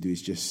need to do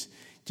is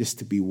just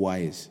to be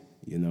wise,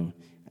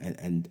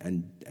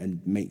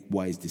 and make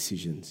wise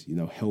decisions,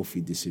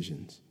 healthy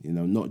decisions,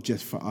 not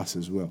just for us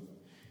as well,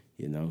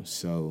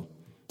 So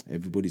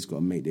everybody's got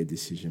to make their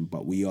decision,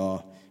 but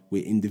we're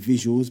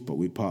individuals, but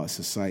we're part of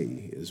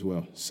society as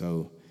well.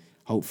 So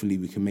hopefully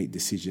we can make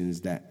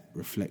decisions that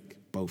reflect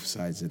both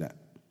sides of that,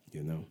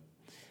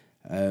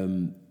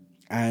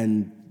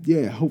 and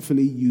yeah,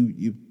 hopefully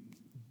you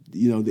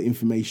the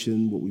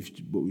information what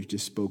we've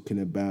just spoken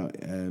about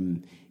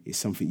is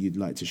something you'd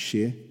like to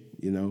share.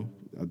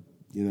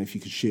 If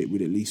you could share it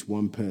with at least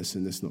one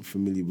person that's not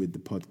familiar with the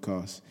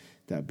podcast,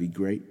 that'd be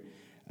great.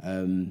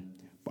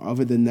 But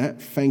other than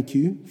that, thank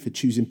you for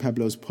choosing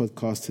Pablo's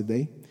podcast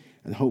today,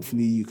 and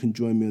hopefully you can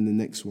join me on the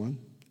next one.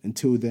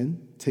 Until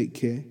then, take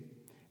care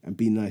and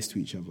be nice to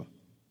each other.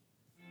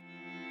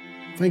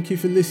 Thank you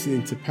for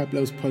listening to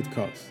Pablo's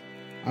podcast.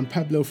 I'm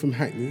Pablo from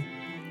Hackney,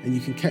 and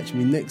you can catch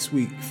me next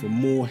week for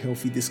more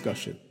healthy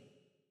discussion.